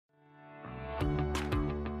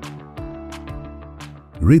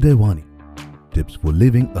Hridayawani, tips for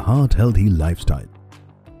living a heart-healthy lifestyle.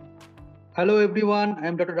 Hello everyone, I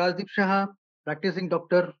am Dr. Rajdeep Saha, practicing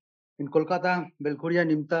doctor in Kolkata, Belghoria,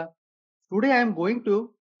 Nimta. Today I am going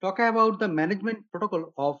to talk about the management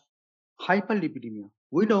protocol of hyperlipidemia.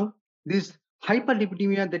 We know this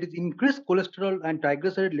hyperlipidemia, that is increased cholesterol and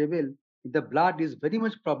triglyceride level in the blood, is very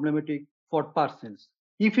much problematic for persons.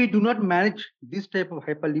 If we do not manage this type of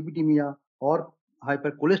hyperlipidemia or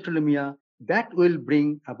hypercholesterolemia, that will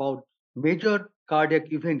bring about major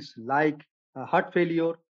cardiac events like heart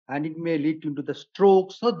failure, and it may lead into the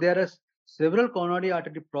stroke. So there are several coronary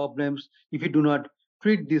artery problems if you do not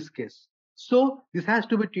treat this case. So this has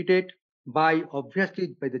to be treated by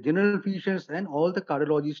obviously by the general physicians and all the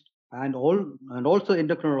cardiologists and also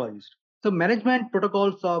endocrinologists. So management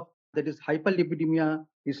protocols of that is hyperlipidemia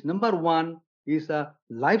is number one is a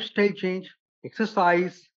lifestyle change,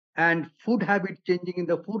 exercise, and food habit, changing in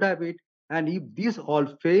the food habit. And if these all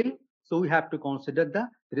fail, so we have to consider there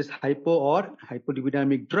is hypo or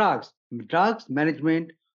hypolipidemic drugs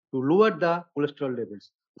management to lower the cholesterol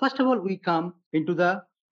levels. First of all, we come into the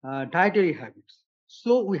dietary habits.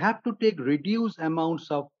 So we have to take reduced amounts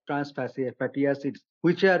of trans fatty acids,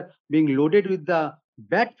 which are being loaded with the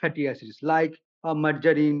bad fatty acids like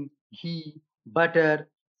margarine, ghee, butter,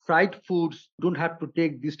 fried foods. Don't have to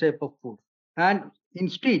take this type of food. And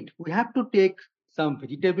instead, we have to take some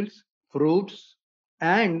vegetables, fruits,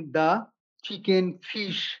 and the chicken,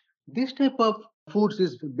 fish. This type of foods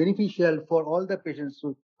is beneficial for all the patients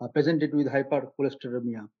who are presented with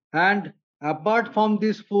hypercholesterolemia. And apart from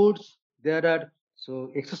these foods, there are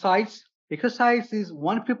so exercise. Exercise is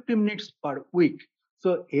 150 minutes per week.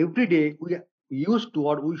 So every day we used to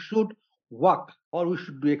or we should walk or we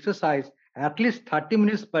should do exercise at least 30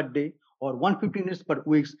 minutes per day or 150 minutes per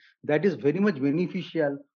week. That is very much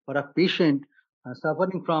beneficial for a patient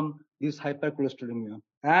suffering from this hypercholesterolemia.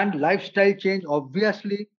 And lifestyle change,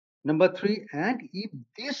 obviously, number three. And if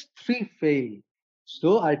these three fail,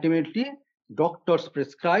 so ultimately doctors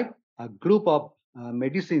prescribe a group of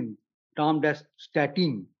medicine termed as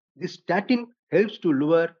statin. This statin helps to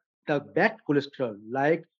lower the bad cholesterol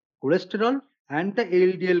like cholesterol and the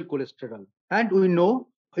LDL cholesterol. And we know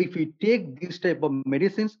if we take this type of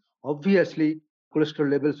medicines, obviously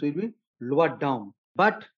cholesterol levels will be lowered down.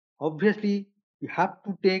 But obviously, you have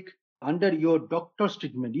to take under your doctor's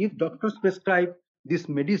treatment. If doctors prescribe this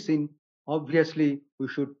medicine, obviously we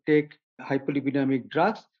should take hypolipidemic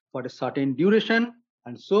drugs for a certain duration.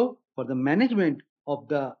 And so for the management of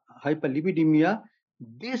the hyperlipidemia,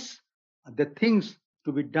 this the things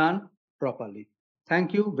to be done properly.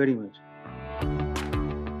 Thank you very much.